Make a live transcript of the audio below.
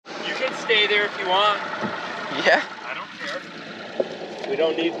stay there if you want. Yeah. I don't care. We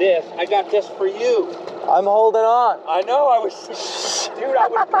don't need this. I got this for you. I'm holding on. I know, I was, dude, I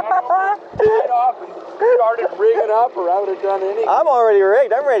would have tied off and started rigging up, or I would have done anything. I'm already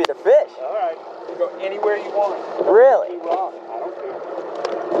rigged. I'm ready to fish. All right, you go anywhere you want. Really? I don't care.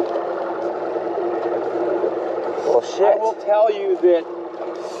 Well, shit. I will tell you that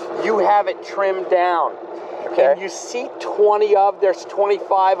you have it trimmed down. Okay. And you see 20 of, there's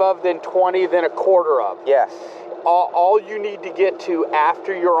 25 of, then 20, then a quarter of. Yeah. All you need to get to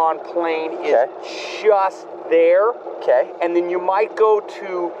after you're on plane is just there. Okay. And then you might go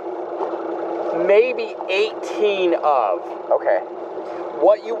to maybe 18 of. Okay.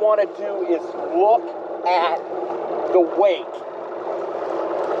 What you want to do is look at the wake.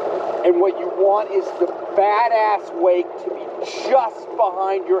 And what you want is the badass wake to be just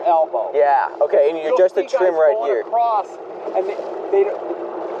behind your elbow. Yeah. Okay. And you're just the trim right here. Across, and they don't.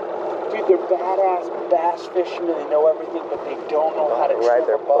 Dude, they're badass bass fishermen. They know everything, but they don't know how to trim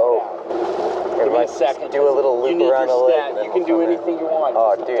their boat out. Give me a second. Do a little loop around the lake. You can do anything you want.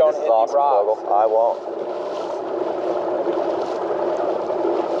 Oh, dude, this is awesome, Vogel. I won't.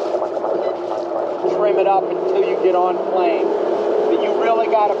 Trim it up until you get on plane. But you really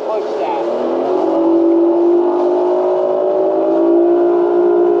got to push that.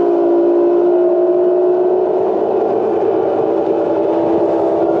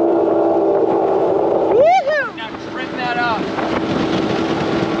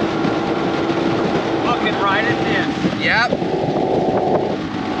 Yep.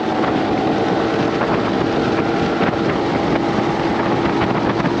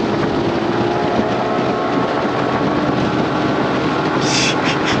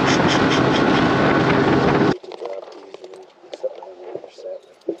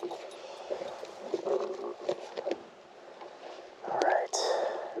 Alright.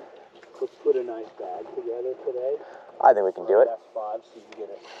 Let's put a nice bag together today. I think we can do it. F5 so you can get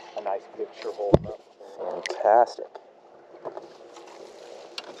a nice picture holding up. Fantastic.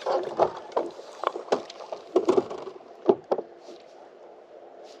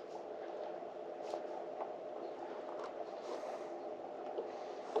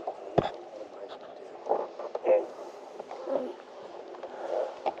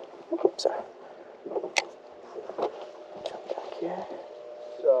 Oops, sorry. Jump back here.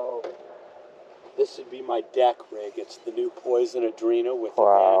 So, this would be my deck rig. It's the new Poison Adrena with the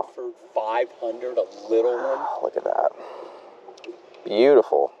Hanford 500, a little one. Look at that.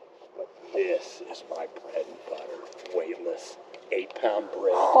 Beautiful. But this is my bread and butter. Weightless. 8-pound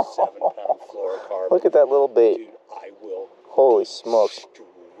braid, 7-pound fluorocarbon. Look at that little bait. Dude, I will Holy smokes.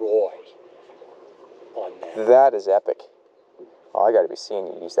 destroy on that. That is epic. Oh, I got to be seeing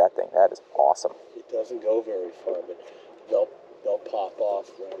you use that thing. That is awesome. It doesn't go very far, but they'll pop off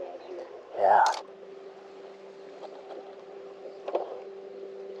right out here. Yeah.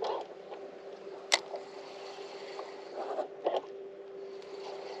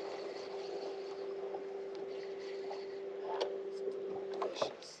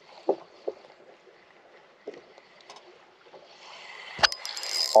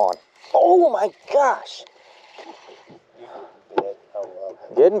 On. Oh my gosh.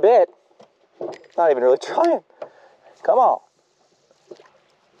 Getting bit. Not even really trying. Come on.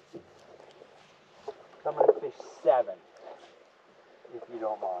 I'm going to fish 7, if you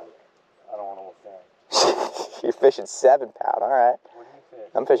don't mind. I don't want to offend. You're fishing 7-pound, all right. What do you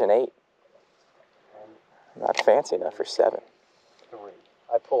fish? I'm fishing 8. And I'm not fancy enough for 7. 3.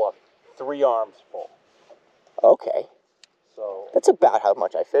 I pull off 3 arms full. Okay. So That's about how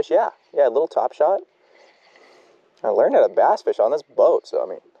much I fish, yeah. Yeah, a little top shot. I learned how to bass fish on this boat, so I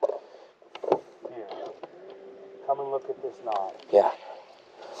mean. here, come and look at this knot. Yeah.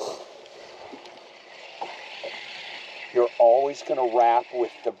 You're always going to wrap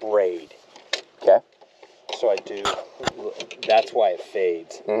with the braid. Okay. So I do, that's why it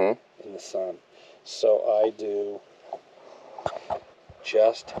fades in the sun. So I do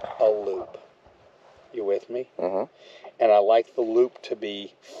just a loop. You with me? And I like the loop to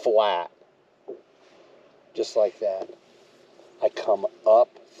be flat. Just like that. I come up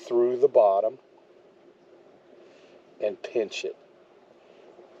through the bottom and pinch it.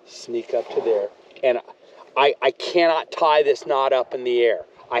 Sneak up to there. And I cannot tie this knot up in the air.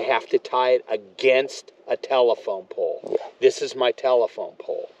 I have to tie it against a telephone pole. Yeah. This is my telephone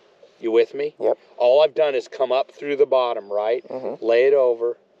pole. You with me? Yep. All I've done is come up through the bottom, right? Lay it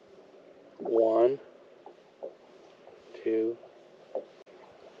over. 1, 2,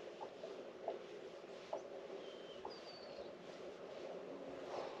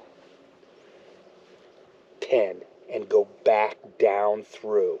 10, and go back down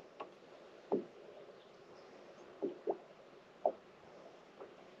through.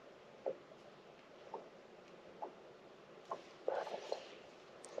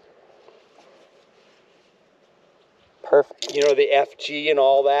 perfect. You know, the FG and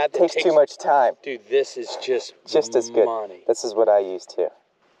all that. Takes too much time. Dude, this is just as good. money. This is what I use too.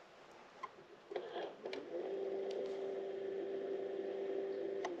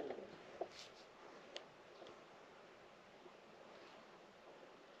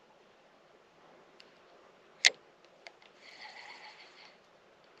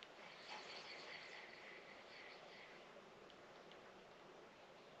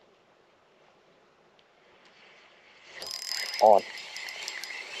 On.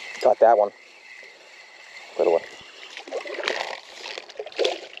 Got that one. Little one.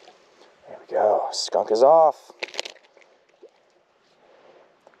 There we go. Skunk is off.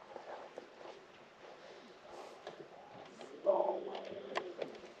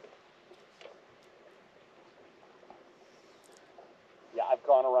 Yeah, I've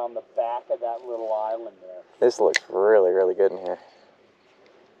gone around the back of that little island there. This looks really, really good in here.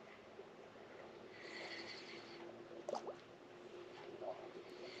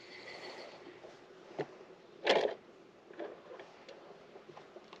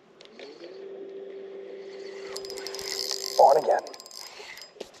 On again.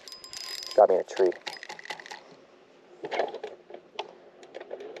 Got me a tree. There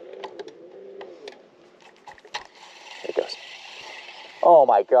it goes. Oh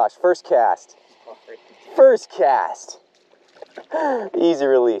my gosh, first cast. First cast. Easy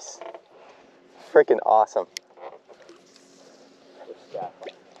release. Freaking awesome.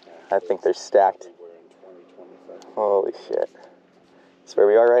 I think they're stacked. Holy shit. That's where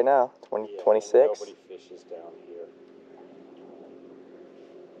we are right now, 2026. Nobody fishes down here.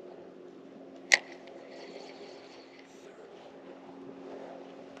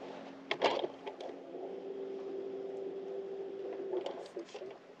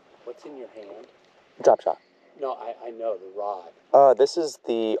 What's in your hand? Drop shot. No, I know, the rod. This is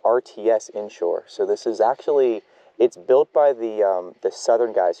the RTS inshore. So this is actually, it's built by the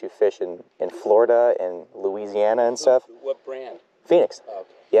southern guys who fish in Florida and Louisiana and stuff. What brand? Phoenix. Oh, okay.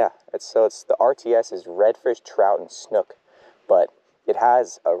 Yeah, it's the RTS is redfish, trout, and snook, but it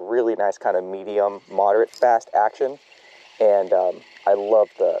has a really nice kind of medium, moderate, fast action, and I love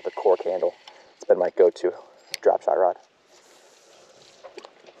the cork handle. It's been my go-to drop shot rod.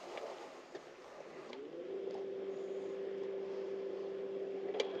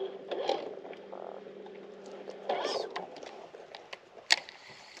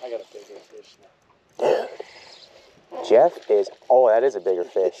 I got a bigger fish now. Jeff is, oh, that is a bigger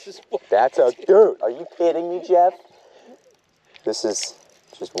fish. That's a, dude, are you kidding me, Jeff? This is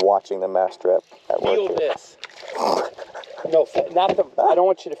just watching the master at work. Feel this. No, not the, I don't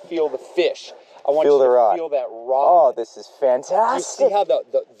want you to feel the fish. I want Feel you the to rod. feel that rod. Oh, this is fantastic. You see how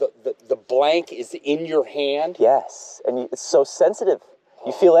the blank is in your hand? Yes, and it's so sensitive.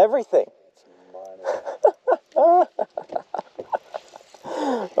 You feel everything.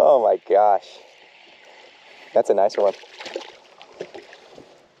 Oh my gosh. That's a nicer one.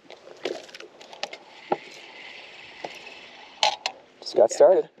 Just got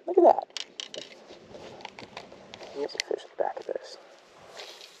started. Look at that. There's a fish at the back of this.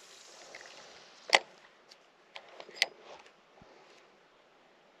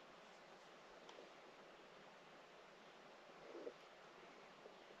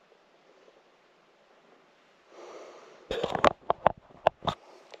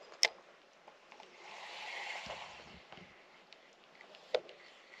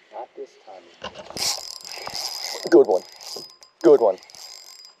 Not this time. Good one. Good one.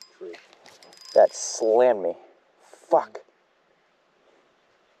 True. That slammed me. Fuck.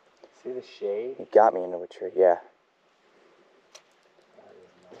 See the shade? You got me into a tree, yeah.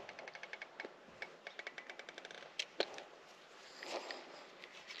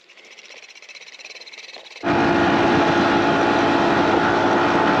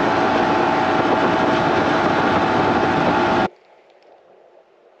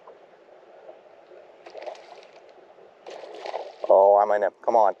 Oh, I'm in him.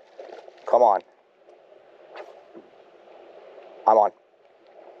 Come on. Come on. I'm on.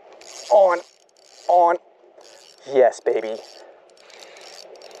 On. On. Yes, baby.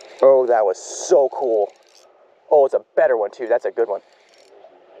 Oh, that was so cool. Oh, it's a better one, too. That's a good one.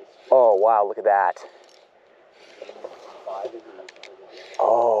 Oh, wow. Look at that.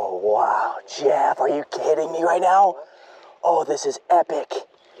 Oh, wow. Jeff, are you kidding me right now? Oh, this is epic.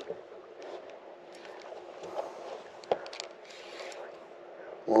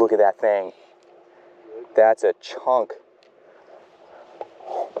 Look at that thing. That's a chunk.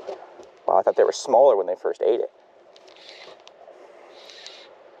 Wow, I thought they were smaller when they first ate it.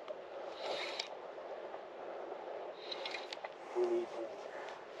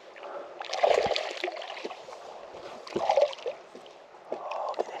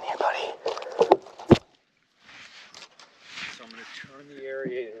 to turn the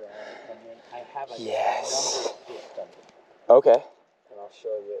aerator on, and then I have a Yes. number system. Okay. And I'll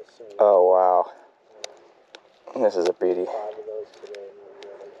show you as soon as Oh, wow. This is a beauty. 5 of those today, and we're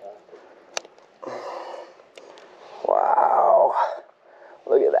really happy. Wow.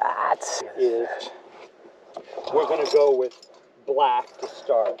 Look at that. We're going to go with black to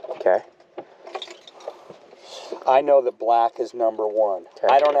start. Okay. I know that black is number 1. Okay.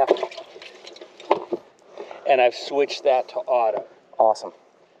 I don't have to. And I've switched that to auto. Awesome.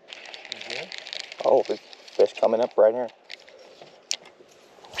 Oh, big fish coming up right here.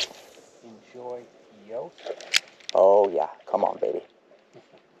 Enjoy yo. Oh, yeah. Come on, baby.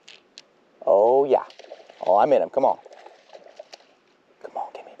 Oh, yeah. Oh, I'm in him. Come on. Come on,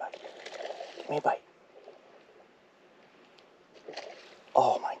 give me a bite. Give me a bite.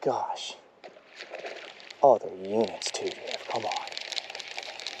 Oh, my gosh. Oh, they're units, too, Jeff. Come on.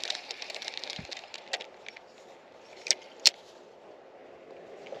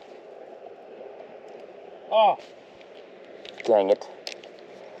 Oh. Dang it.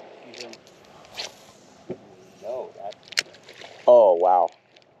 No, that. Oh, wow.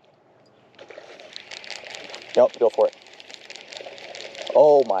 Nope, go for it.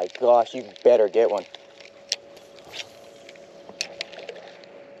 Oh, my gosh. You better get one.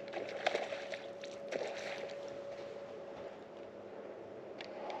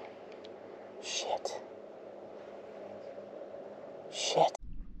 Shit. Shit.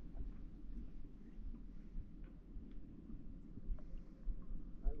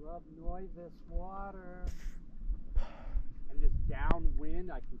 I love noiseless water. And this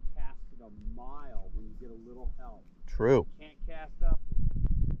downwind, I can cast it a mile when you get a little help. True. Can't cast up.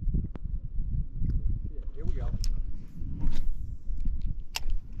 Shit, here we go.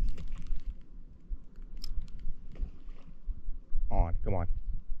 On. Come on.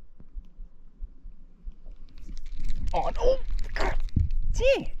 On. Oh, God.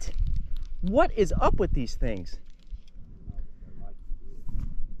 Dang it. What is up with these things?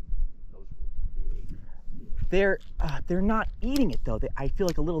 They're not eating it though. I feel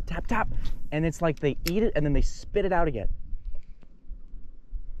like a little tap tap, and it's like they eat it and then they spit it out again.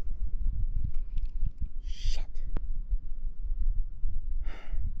 Shit.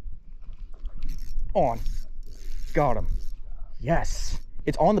 On. Got him. Yes.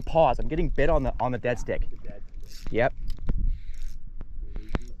 It's on the paws. I'm getting bit on the dead stick. Yep.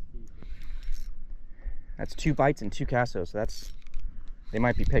 That's 2 bites and 2 castos. So they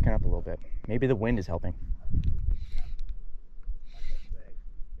might be picking up a little bit. Maybe the wind is helping.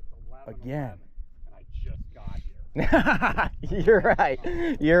 Again. And I just got here. You're right.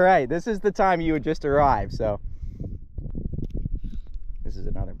 You're right. This is the time you would just arrive. So this is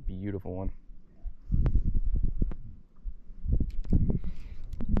another beautiful one.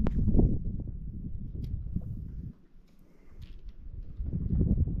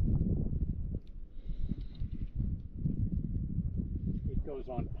 It goes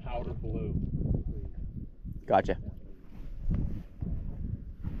on powder blue. Gotcha.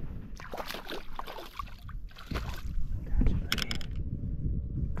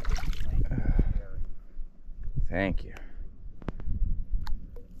 Thank you.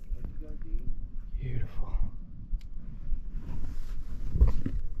 Beautiful.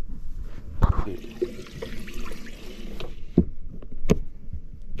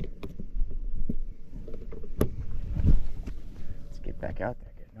 Let's get back out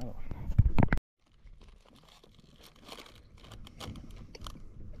there, get another one.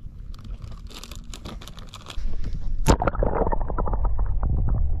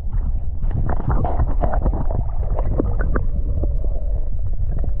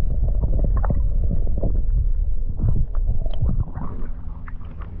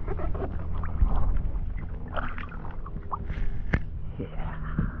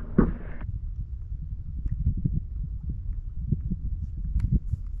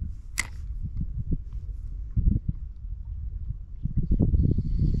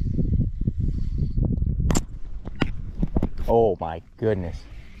 Oh my goodness.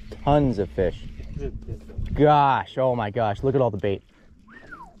 Tons of fish. Gosh, oh my gosh. Look at all the bait.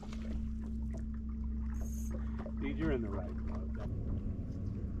 Dude, you're in the right mode.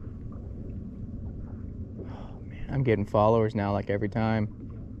 Oh man, I'm getting followers now like every time.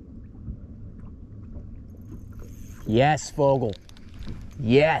 Yes, Fogel.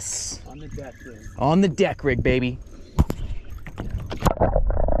 Yes. On the deck rig. On the deck rig, baby.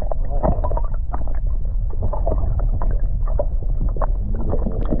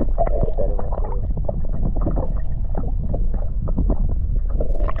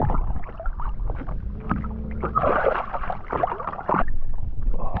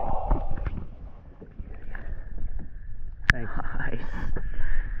 Thank you.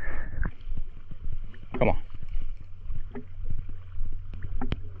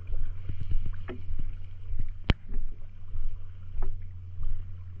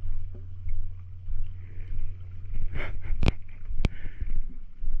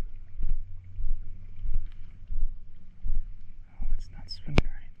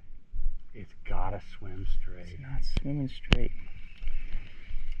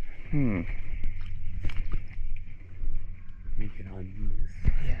 Hmm. Let me get on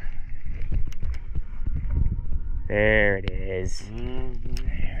this. Yeah. There it is. Mm-hmm.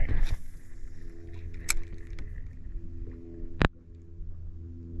 There it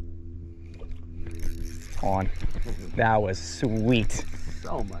is. On. That was sweet.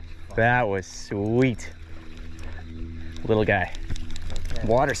 So much fun. That was sweet. Little guy. Okay.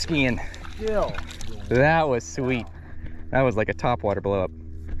 Water skiing. Still. That was sweet. That was like a topwater blow up.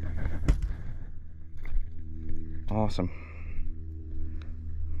 Awesome.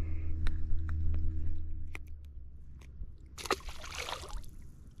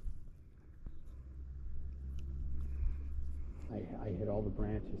 I hit all the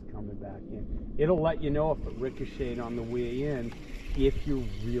branches coming back in. It'll let you know if it ricocheted on the way in, if you're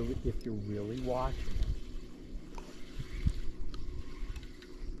really watching.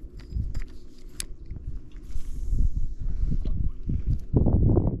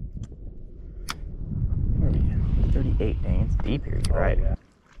 Where are we at? 38, dang, it's deep here, you're right. Yeah.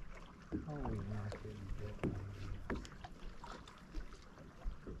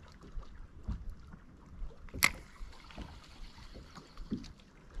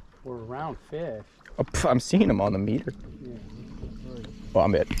 We're around fish. Oh, I'm seeing him on the meter. Yeah. Well,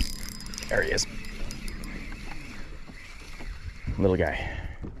 I'm it. There he is. Little guy.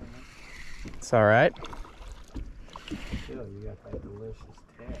 It's all right. Still, you got that delicious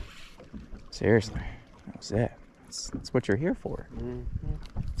taste. Seriously, that was it. That's what you're here for. Mm-hmm.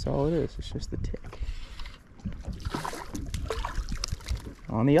 That's all it is. It's just the tick.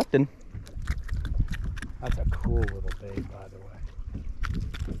 On the Upton. That's a cool little bait, by the way.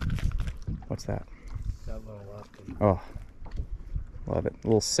 What's that? That little Upton. Oh, love it. A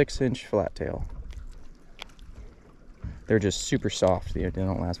little 6-inch flat tail. They're just super soft. They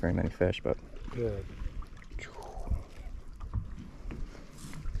don't last very many fish, but Good.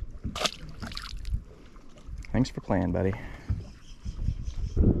 thanks for playing, buddy.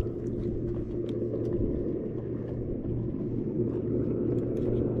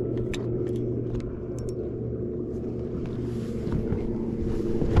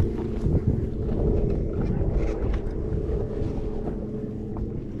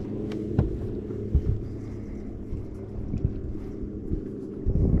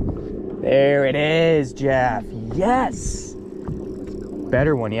 There it is, Jeff. Yes.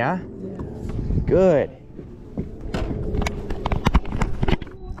 Better one, yeah? Good.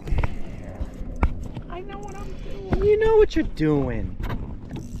 I know what I'm doing. You know what you're doing.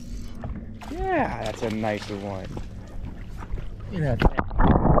 Yeah, that's a nicer one. Look at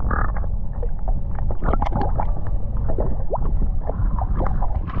that.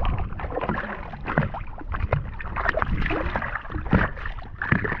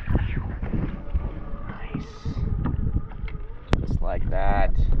 Just like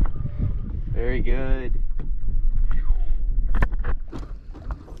that. Very good.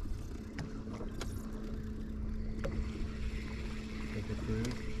 Take a cruise.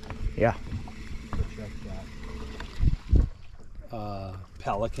 Yeah. Check that.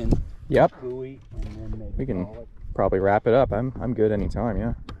 Pelican. Yep. Buoy, and then maybe We can call it. probably wrap it up. I'm good anytime,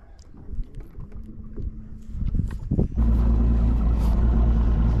 yeah.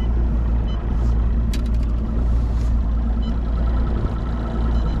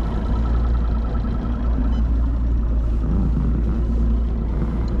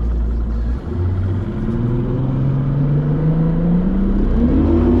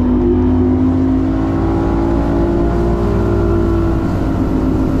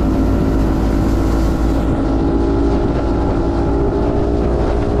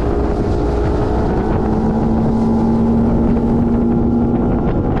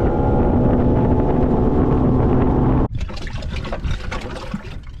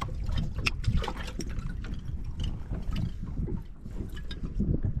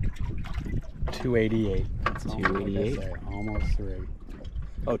 $288. That's 288. Almost 3.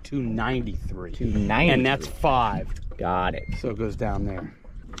 Oh, 293. 290. And that's 5. Got it. So it goes down there.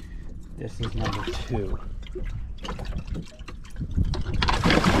 This is number 2.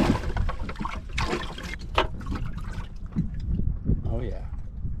 Oh yeah.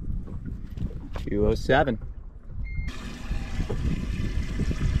 207.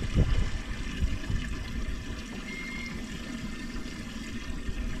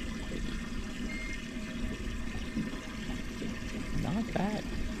 Not bad.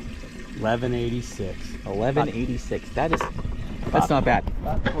 1186. 1186. That's not bad.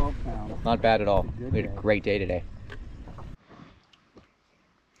 About 12 pounds. Not bad at all. Good We had a day. great day today.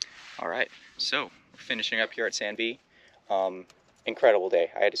 All right, so finishing up here at San V. incredible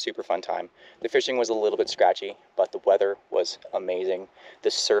day. I had a super fun time. The fishing was a little bit scratchy, but the weather was amazing.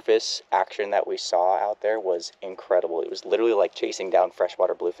 The surface action that we saw out there was incredible. It was literally like chasing down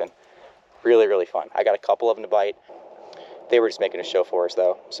freshwater bluefin. Really, really fun. I got a couple of them to bite. They were just making a show for us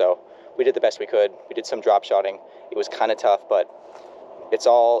though. So we did the best we could. We did some drop shotting. It was kind of tough, but it's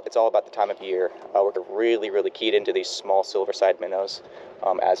all about the time of year. We're really, really keyed into these small silverside minnows,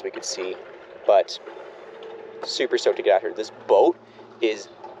 as we could see. But super stoked to get out here. This boat is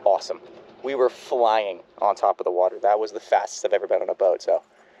awesome. We were flying on top of the water. That was the fastest I've ever been on a boat, so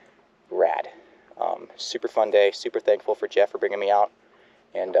rad. Super fun day. Super thankful for Jeff for bringing me out.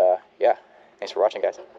 And yeah, thanks for watching, guys.